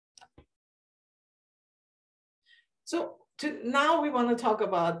So now we want to talk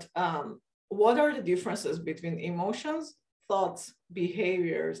about what are the differences between emotions, thoughts,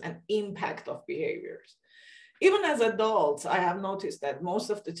 behaviors, and impact of behaviors. Even as adults, I have noticed that most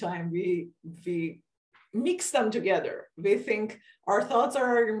of the time we mix them together. We think our thoughts are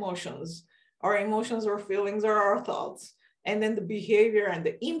our emotions or feelings are our thoughts, and then the behavior and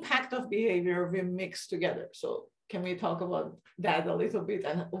the impact of behavior we mix together. So can we talk about that a little bit,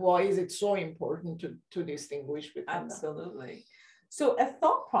 and why is it so important to distinguish between them? Absolutely. So a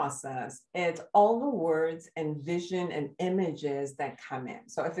thought process, it's all the words and vision and images that come in.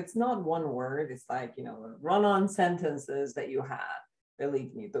 So if it's not one word, it's like, run-on sentences that you have.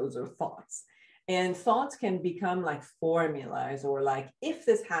 Believe me, those are thoughts. And thoughts can become like formulas, or like, if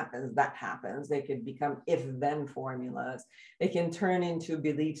this happens, that happens. They could become if-then formulas. They can turn into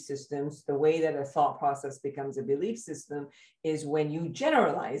belief systems. The way that a thought process becomes a belief system is when you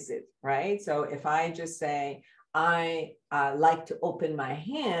generalize it, right? So if I just say, I like to open my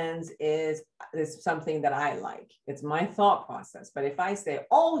hands is something that I like. It's my thought process. But if I say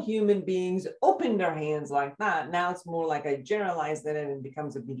all human beings open their hands like that, now it's more like I generalize it and it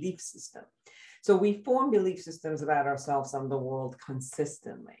becomes a belief system. So we form belief systems about ourselves and the world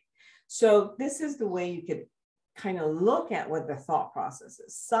consistently. So this is the way you could kind of look at what the thought process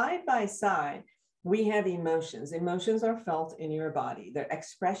is. Side by side, we have emotions. Emotions are felt in your body. They're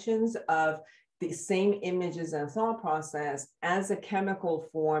expressions of the same images and thought process as a chemical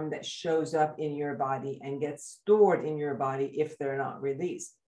form that shows up in your body and gets stored in your body if they're not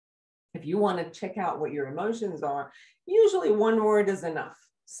released. If you want to check out what your emotions are, usually one word is enough: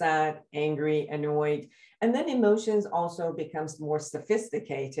 sad, angry, annoyed. And then emotions also becomes more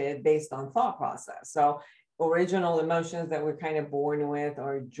sophisticated based on thought process. So original emotions that we're kind of born with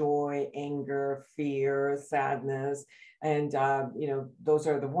are joy, anger, fear, sadness. And, those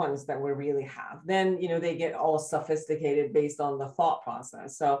are the ones that we really have. Then, they get all sophisticated based on the thought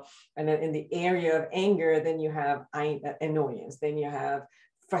process. So, and then in the area of anger, then you have annoyance, then you have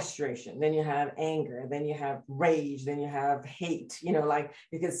frustration, then you have anger, then you have rage, then you have hate, like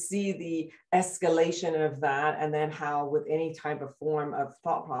you can see the escalation of that, and then how with any type of form of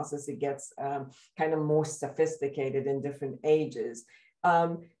thought process, it gets kind of more sophisticated in different ages.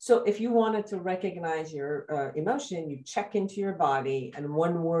 So if you wanted to recognize your emotion, you check into your body and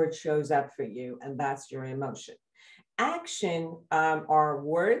one word shows up for you, and that's your emotion. Action are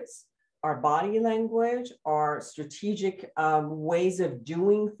words, our body language, our strategic ways of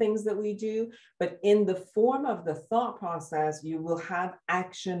doing things that we do. But in the form of the thought process, you will have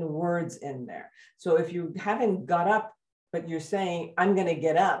action words in there. So if you haven't got up, but you're saying, I'm going to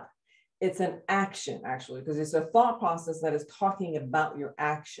get up, it's an action actually, because it's a thought process that is talking about your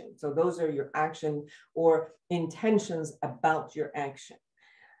action. So those are your action or intentions about your action.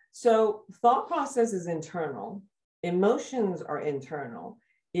 So thought process is internal. Emotions are internal.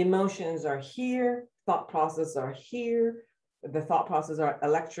 Emotions are here, thought process are here. The thought process are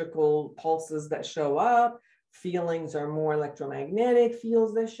electrical pulses that show up. Feelings are more electromagnetic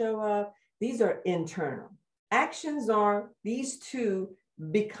fields that show up. These are internal. Actions are, these two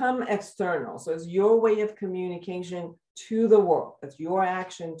become external. So it's your way of communication to the world. It's your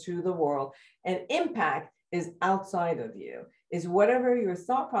action to the world. And impact is outside of you, is whatever your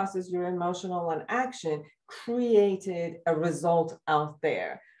thought process, your emotional and action created a result out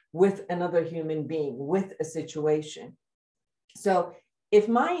there with another human being, with a situation. So if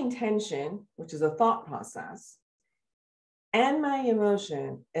my intention, which is a thought process, and my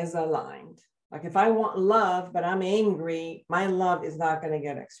emotion is aligned, like if I want love, but I'm angry, my love is not going to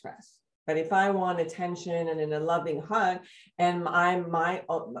get expressed. But if I want attention and in a loving hug, and my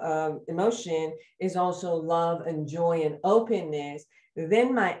emotion is also love and joy and openness,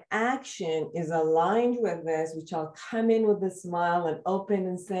 then my action is aligned with this, which I'll come in with a smile and open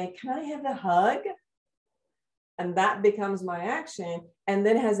and say, can I have a hug? And that becomes my action, and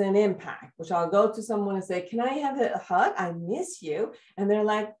then has an impact, which I'll go to someone and say, can I have a hug? I miss you. And they're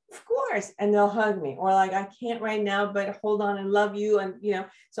like, of course. And they'll hug me. Or like, I can't right now, but hold on and love you. And,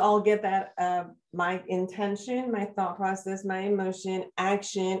 so I'll get that, my intention, my thought process, my emotion,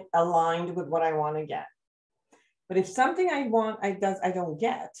 action aligned with what I want to get. But if something I want, I don't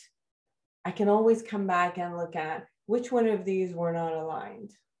get, I can always come back and look at which one of these were not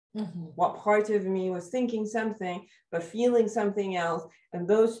aligned. Mm-hmm. What part of me was thinking something, but feeling something else. And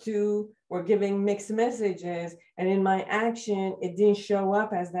those two were giving mixed messages. And in my action, it didn't show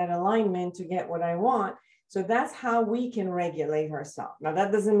up as that alignment to get what I want. So that's how we can regulate ourselves. Now,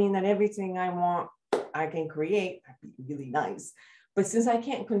 that doesn't mean that everything I want, I can create. That'd be really nice. But since I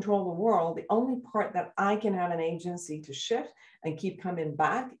can't control the world, the only part that I can have an agency to shift and keep coming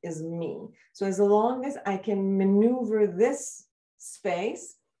back is me. So as long as I can maneuver this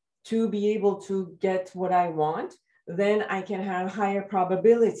space to be able to get what I want, then I can have higher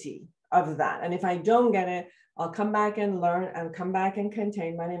probability of that. And if I don't get it, I'll come back and learn and come back and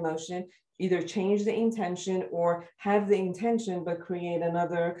contain my emotion, either change the intention or have the intention, but create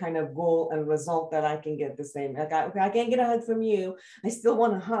another kind of goal and result that I can get the same. Like, I can't get a hug from you. I still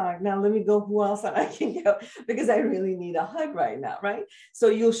want a hug. Now let me go who else that I can go, because I really need a hug right now, right? So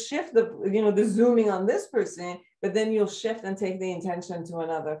you'll shift the zooming on this person, but then you'll shift and take the intention to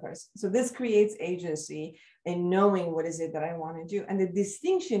another person. So this creates agency in knowing what is it that I want to do. And the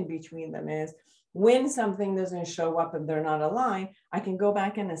distinction between them is, when something doesn't show up and they're not aligned, I can go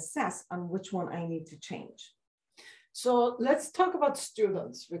back and assess on which one I need to change. So let's talk about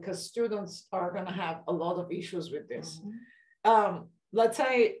students, because students are going to have a lot of issues with this. Let's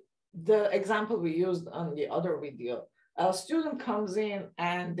say the example we used on the other video, a student comes in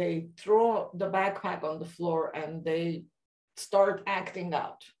and they throw the backpack on the floor and they start acting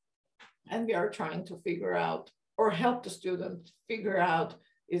out. And we are trying to figure out or help the student figure out,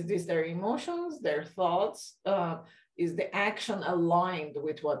 is this their emotions, their thoughts? Is the action aligned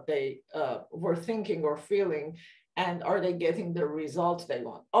with what they were thinking or feeling? And are they getting the result they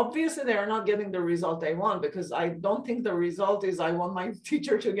want? Obviously, they are not getting the result they want, because I don't think the result is I want my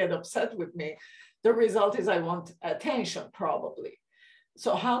teacher to get upset with me. The result is I want attention, probably.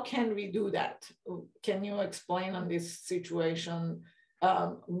 So how can we do that? Can you explain on this situation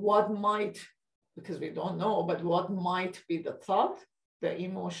what might, because we don't know, but what might be the thought, the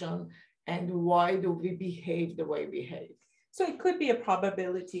emotion, and why do we behave the way we behave? So it could be a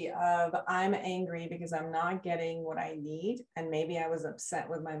probability of, I'm angry because I'm not getting what I need. And maybe I was upset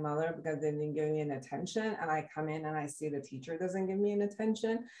with my mother because they didn't give me an attention. And I come in and I see the teacher doesn't give me an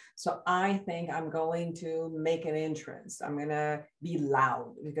attention. So I think I'm going to make an entrance. I'm going to be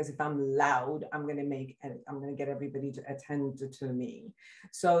loud, because if I'm loud, I'm going to get everybody to attend to me.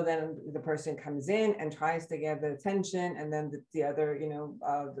 So then the person comes in and tries to get the attention. And then the other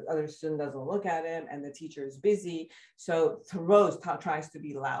student doesn't look at him and the teacher is busy. So tries to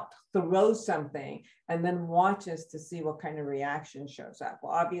be loud, throws something, and then watches to see what kind of reaction shows up.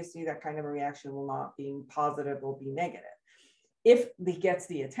 Well, obviously that kind of a reaction will not be positive, will be negative. If he gets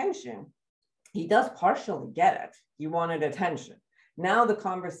the attention, he does partially get it. He wanted attention. Now the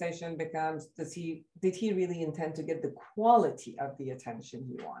conversation becomes, did he really intend to get the quality of the attention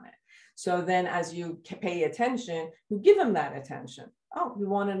he wanted? So then as you pay attention, you give him that attention. Oh, you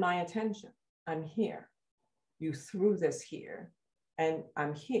wanted my attention. I'm here. You threw this here and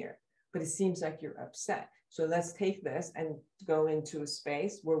I'm here, but it seems like you're upset. So let's take this and go into a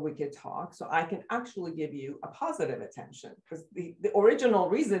space where we could talk. So I can actually give you a positive attention, because the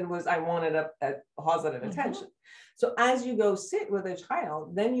original reason was I wanted a positive attention. So as you go sit with a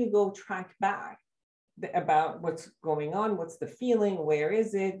child, then you go track back about what's going on, what's the feeling, where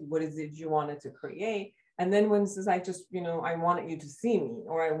is it, what is it you wanted to create? And then when it says, I wanted you to see me,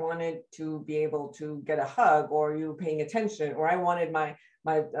 or I wanted to be able to get a hug, or you paying attention, or I wanted my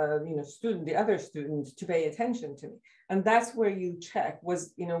student, the other students to pay attention to me. And that's where you check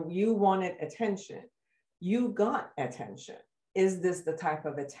was, you wanted attention. You got attention. Is this the type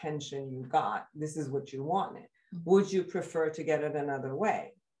of attention you got? This is what you wanted. Would you prefer to get it another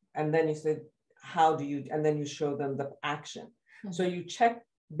way? And then you said, and then you show them the action. So you check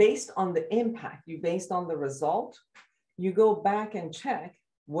based on the impact, based on the result, you go back and check,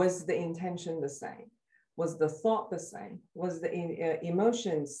 was the intention the same? Was the thought the same? Was the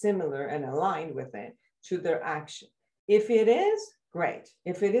emotion similar and aligned with it to their action? If it is, great.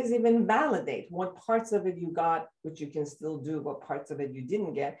 If it is, even validate what parts of it you got, which you can still do, what parts of it you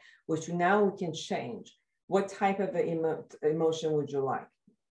didn't get, which now we can change. What type of emotion would you like?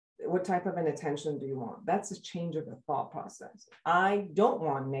 What type of an attention do you want? That's a change of the thought process. I don't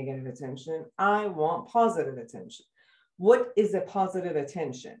want negative attention. I want positive attention. What is a positive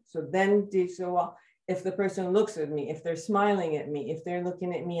attention? So then if the person looks at me, if they're smiling at me, if they're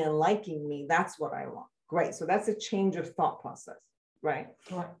looking at me and liking me, that's what I want. Great. So that's a change of thought process, right?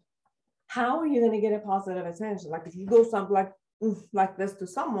 Right. How are you going to get a positive attention? Like if you go something like this to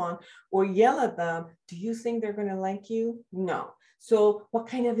someone or yell at them, do you think they're going to like you? No. So what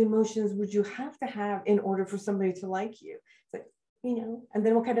kind of emotions would you have to have in order for somebody to like you? It's like, and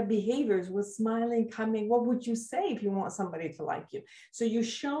then what kind of behaviors was smiling, coming, what would you say if you want somebody to like you? So you're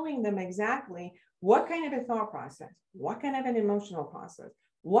showing them exactly what kind of a thought process, what kind of an emotional process,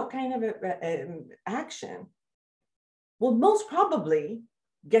 what kind of action will most probably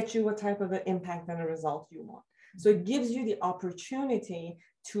get you what type of an impact and a result you want. So it gives you the opportunity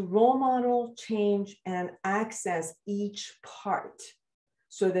to role model, change, and access each part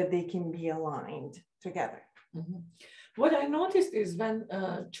so that they can be aligned together. Mm-hmm. What I noticed is when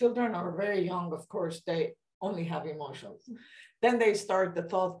children are very young, of course, they only have emotions. Then they start the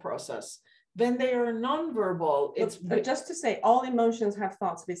thought process. When they are nonverbal, but just to say, all emotions have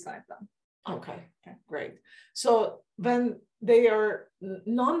thoughts beside them. Okay, great. So when they are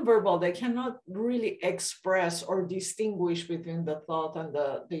nonverbal, they cannot really express or distinguish between the thought and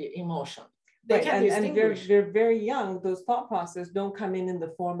the emotion. They can distinguish. And they're very young. Those thought processes don't come in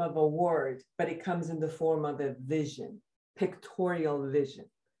the form of a word, but it comes in the form of a vision, pictorial vision.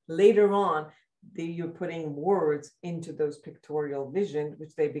 Later on, you're putting words into those pictorial vision,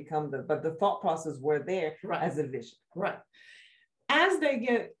 which they become but the thought process were there as a vision. Right. As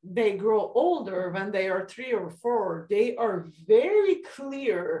they grow older, when they are 3 or 4, they are very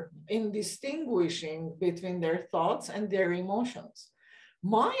clear in distinguishing between their thoughts and their emotions.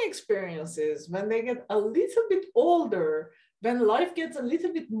 My experience is when they get a little bit older, when life gets a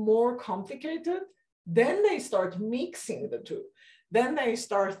little bit more complicated, then they start mixing the two. Then they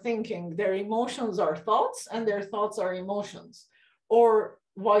start thinking their emotions are thoughts and their thoughts are emotions, or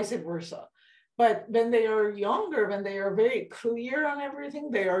vice versa. But when they are younger, when they are very clear on everything,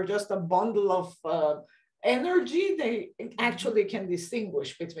 they are just a bundle of energy, they actually can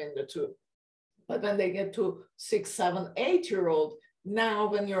distinguish between the two. But when they get to 6, 7, 8-year-old, now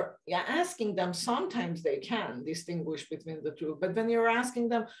when you're asking them, sometimes they can distinguish between the two. But when you're asking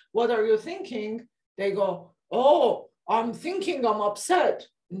them, what are you thinking? They go, oh, I'm thinking I'm upset.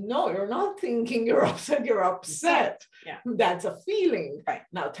 No, you're not thinking you're upset, you're upset. Yeah. That's a feeling. Right.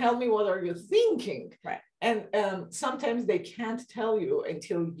 Now tell me, what are you thinking? Right. And sometimes they can't tell you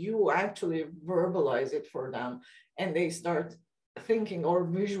until you actually verbalize it for them, and they start thinking or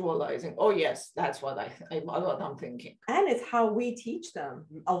visualizing, oh yes, that's what I'm thinking. And it's how we teach them.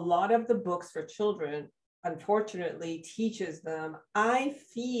 A lot of the books for children, unfortunately, teaches them, I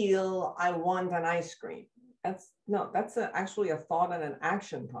feel I want an ice cream. That's actually a thought and an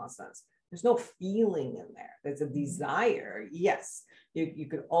action process. There's no feeling in there. There's a desire. Yes, you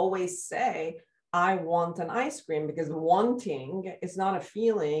could always say, I want an ice cream, because wanting is not a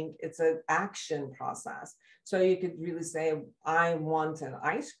feeling, it's an action process. So you could really say, I want an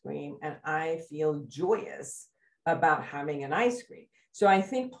ice cream and I feel joyous about having an ice cream. So I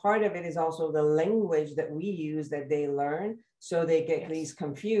think part of it is also the language that we use that they learn. So they get these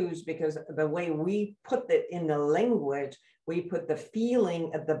confused, because the way we put it in the language, we put the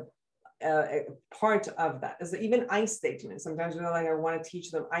feeling at the part of that. As even I statement. Sometimes we're like, I want to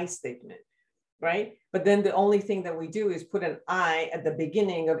teach them I statement, right? But then the only thing that we do is put an I at the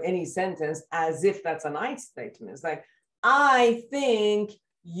beginning of any sentence as if that's an I statement. It's like, I think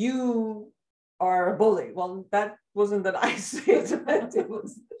you are a bully. Well, that wasn't an I statement. It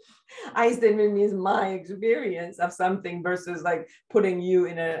was, I statement means my experience of something versus like putting you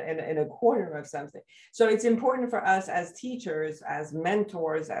in a corner of something. So it's important for us as teachers, as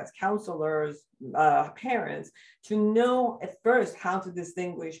mentors, as counselors, parents, to know at first how to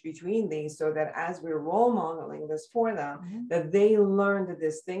distinguish between these, so that as we're role modeling this for them, that they learn the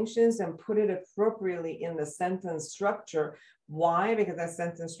distinctions and put it appropriately in the sentence structure. Why? Because that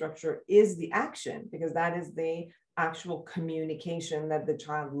sentence structure is the action, because that is the actual communication that the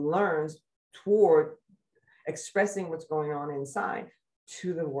child learns toward expressing what's going on inside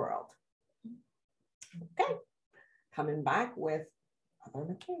to the world. Okay, coming back with other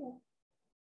material.